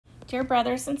Dear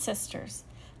brothers and sisters,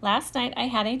 last night I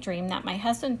had a dream that my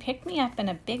husband picked me up in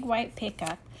a big white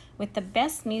pickup with the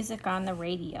best music on the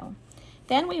radio.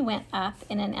 Then we went up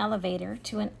in an elevator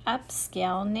to an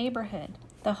upscale neighborhood.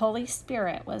 The Holy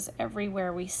Spirit was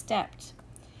everywhere we stepped.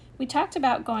 We talked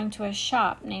about going to a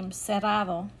shop named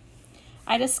Cerrado.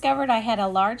 I discovered I had a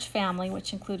large family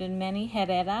which included many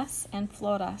heredas and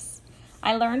floras.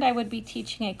 I learned I would be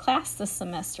teaching a class this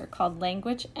semester called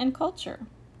Language and Culture.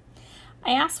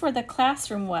 I asked where the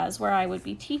classroom was where I would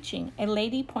be teaching. A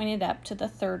lady pointed up to the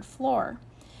 3rd floor.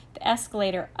 The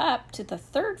escalator up to the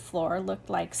 3rd floor looked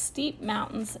like steep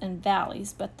mountains and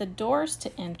valleys, but the doors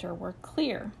to enter were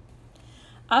clear.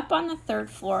 Up on the 3rd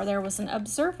floor there was an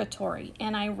observatory,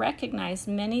 and I recognized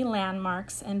many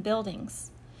landmarks and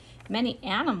buildings. Many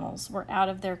animals were out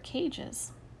of their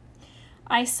cages.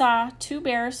 I saw 2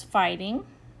 bears fighting.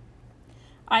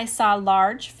 I saw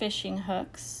large fishing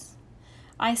hooks.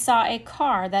 I saw a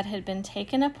car that had been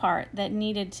taken apart that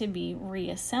needed to be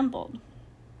reassembled.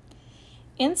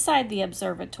 Inside the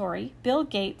observatory, Bill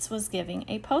Gates was giving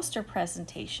a poster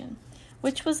presentation,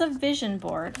 which was a vision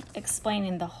board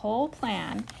explaining the whole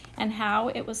plan and how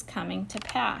it was coming to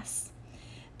pass.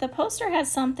 The poster had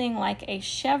something like a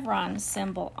chevron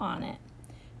symbol on it.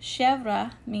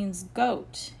 Chèvre means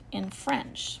goat in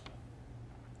French.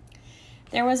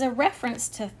 There was a reference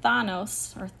to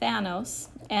Thanos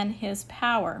and his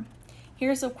power.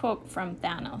 Here's a quote from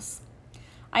Thanos.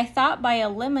 I thought by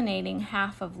eliminating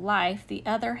half of life, the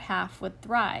other half would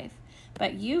thrive.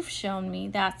 But you've shown me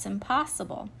that's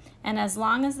impossible. And as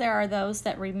long as there are those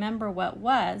that remember what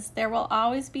was, there will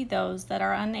always be those that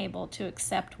are unable to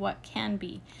accept what can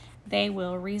be. They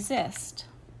will resist.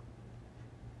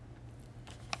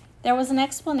 There was an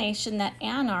explanation that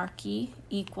anarchy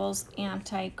equals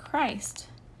Antichrist.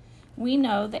 We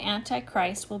know the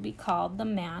Antichrist will be called the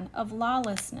man of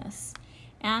lawlessness.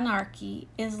 Anarchy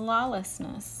is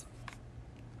lawlessness.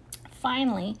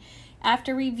 Finally,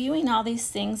 after reviewing all these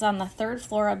things on the 3rd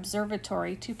floor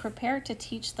observatory to prepare to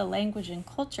teach the language and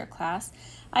culture class,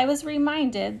 I was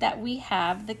reminded that we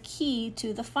have the key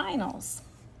to the finals.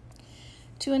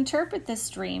 To interpret this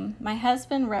dream, my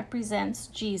husband represents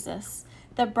Jesus,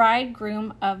 the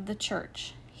bridegroom of the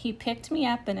church. He picked me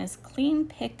up in his clean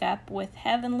pickup with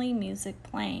heavenly music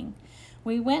playing.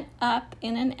 We went up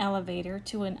in an elevator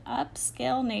to an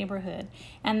upscale neighborhood,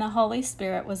 and the Holy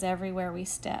Spirit was everywhere we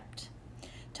stepped.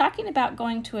 Talking about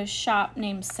going to a shop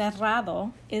named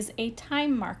Cerrado is a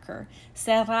time marker.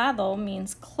 Cerrado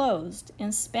means closed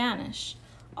in Spanish.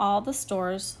 All the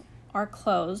stores are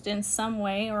closed in some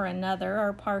way or another,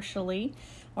 or partially,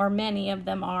 or many of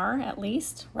them are, at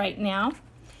least, right now.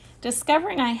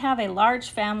 Discovering I have a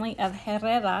large family of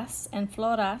heredas and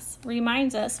floras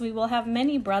reminds us we will have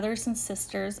many brothers and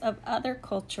sisters of other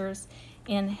cultures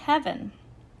in heaven.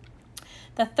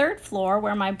 The 3rd floor,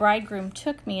 where my bridegroom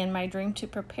took me in my dream to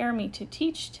prepare me to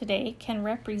teach today, can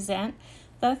represent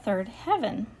the 3rd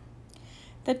heaven.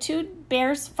 The 2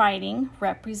 bears fighting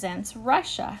represents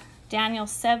Russia. Daniel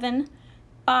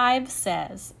 7:5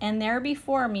 says, "And there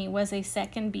before me was a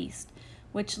second beast,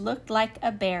 which looked like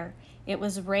a bear. It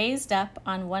was raised up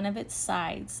on one of its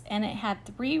sides, and it had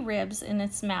 3 ribs in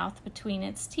its mouth between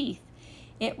its teeth.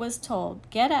 It was told,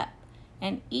 'Get up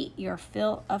and eat your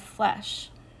fill of flesh.'"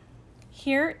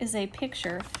 Here is a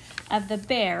picture of the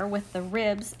bear with the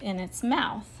ribs in its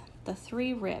mouth, the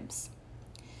 3 ribs.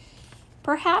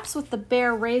 Perhaps with the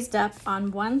bear raised up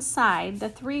on one side, the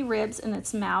 3 ribs in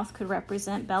its mouth could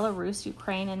represent Belarus,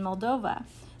 Ukraine, and Moldova.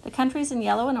 The countries in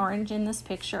yellow and orange in this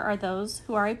picture are those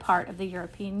who are a part of the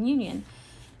European Union.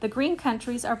 The green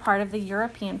countries are part of the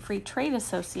European Free Trade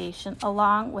Association,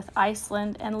 along with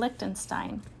Iceland and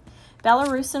Liechtenstein.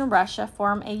 Belarus and Russia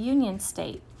form a union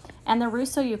state, and the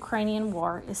Russo-Ukrainian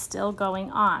war is still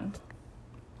going on.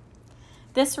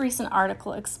 This recent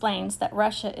article explains that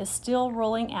Russia is still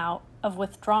rolling out of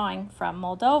withdrawing from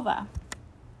Moldova.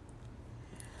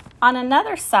 On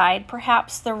another side,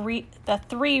 perhaps the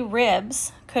 3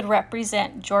 ribs could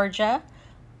represent Georgia,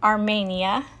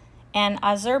 Armenia, and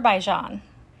Azerbaijan.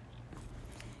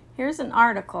 Here's an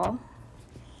article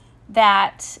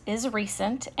that is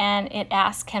recent, and it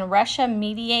asks, can Russia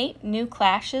mediate new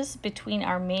clashes between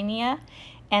Armenia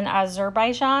and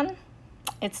Azerbaijan?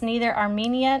 It's neither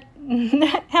Armenia,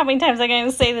 how many times am I going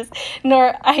to say this,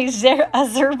 nor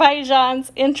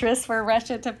Azerbaijan's interest for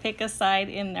Russia to pick a side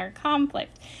in their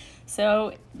conflict.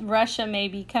 So Russia may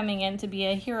be coming in to be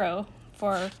a hero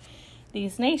for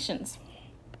these nations.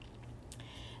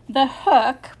 The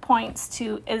hook points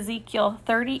to Ezekiel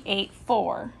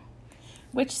 38:4.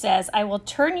 which says, I will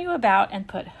turn you about and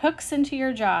put hooks into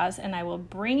your jaws, and I will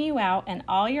bring you out and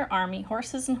all your army,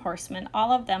 horses and horsemen,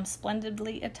 all of them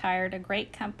splendidly attired, a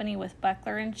great company with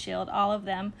buckler and shield, all of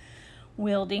them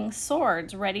wielding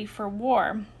swords, ready for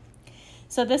war.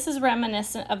 So this is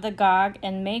reminiscent of the Gog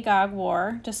and Magog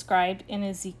war described in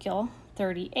Ezekiel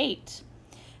 38.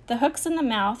 The hooks in the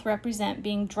mouth represent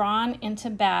being drawn into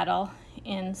battle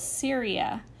in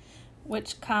Syria,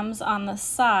 which comes on the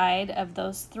side of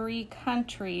those three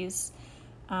countries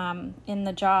in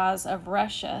the jaws of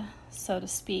Russia, so to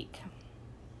speak.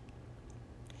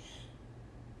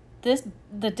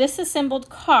 The disassembled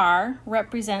car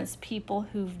represents people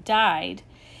who've died.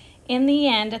 In the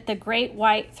end, at the great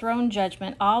white throne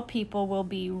judgment, all people will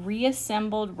be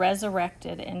reassembled,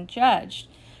 resurrected, and judged.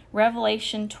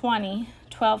 Revelation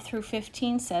 20:12 through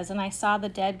 15 says, And I saw the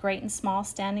dead, great and small,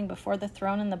 standing before the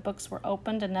throne, and the books were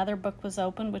opened. Another book was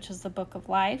opened, which is the book of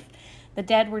life. The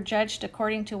dead were judged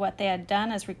according to what they had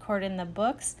done, as recorded in the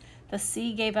books. The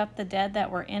sea gave up the dead that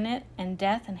were in it, and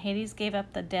death and Hades gave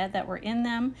up the dead that were in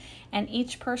them, and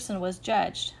each person was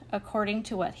judged according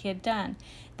to what he had done.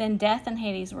 Then death and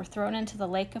Hades were thrown into the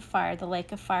lake of fire. The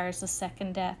lake of fire is the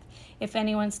second death. If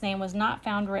anyone's name was not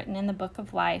found written in the book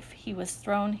of life, he was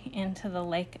thrown into the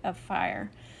lake of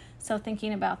fire. So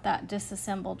thinking about that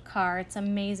disassembled car, it's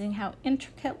amazing how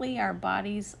intricately our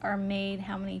bodies are made,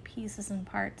 how many pieces and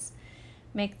parts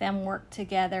make them work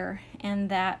together, and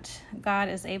that God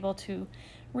is able to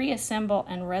reassemble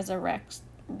and resurrect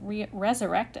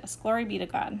us. Glory be to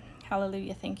God.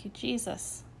 Hallelujah. Thank you,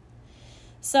 Jesus.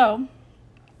 So,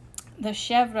 the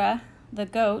Shevra, the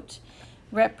goat,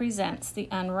 represents the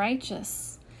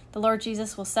unrighteous. The Lord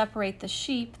Jesus will separate the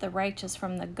sheep, the righteous,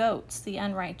 from the goats, the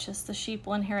unrighteous. The sheep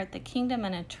will inherit the kingdom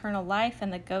and eternal life,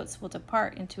 and the goats will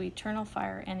depart into eternal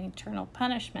fire and eternal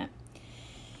punishment.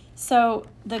 So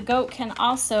the goat can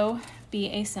also be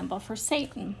a symbol for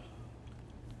Satan.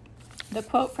 The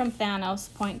quote from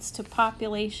Thanos points to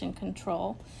population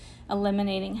control,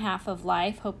 eliminating half of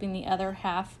life, hoping the other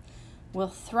half will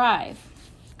thrive.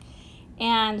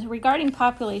 And regarding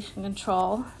population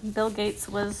control, Bill Gates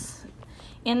was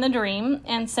in the dream.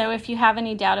 And so if you have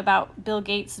any doubt about Bill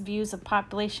Gates' views of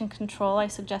population control, I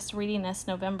suggest reading this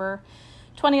November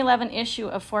 2011 issue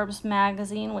of Forbes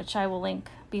magazine, which I will link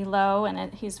below.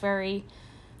 And he's very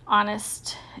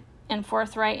honest and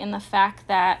forthright in the fact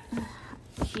that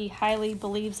he highly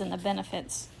believes in the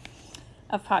benefits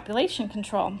of population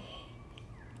control.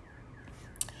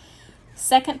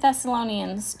 2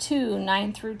 Thessalonians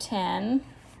 2:9 through 10,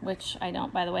 which I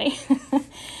don't, by the way,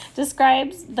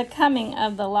 describes the coming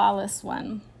of the lawless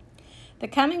one. The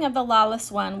coming of the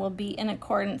lawless one will be in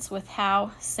accordance with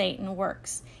how Satan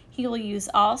works. He will use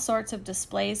all sorts of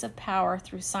displays of power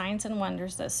through signs and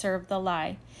wonders that serve the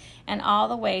lie, and all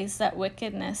the ways that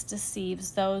wickedness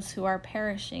deceives those who are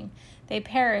perishing. They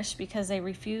perish because they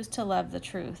refuse to love the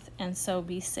truth and so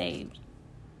be saved.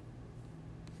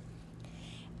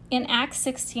 In Acts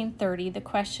 16:30, the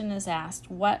question is asked,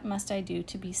 what must I do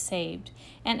to be saved?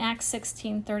 And Acts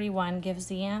 16:31 gives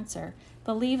the answer,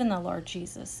 believe in the Lord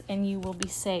Jesus and you will be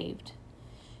saved.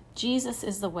 Jesus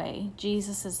is the way,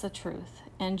 Jesus is the truth,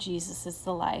 and Jesus is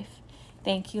the life.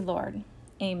 Thank you, Lord.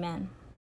 Amen.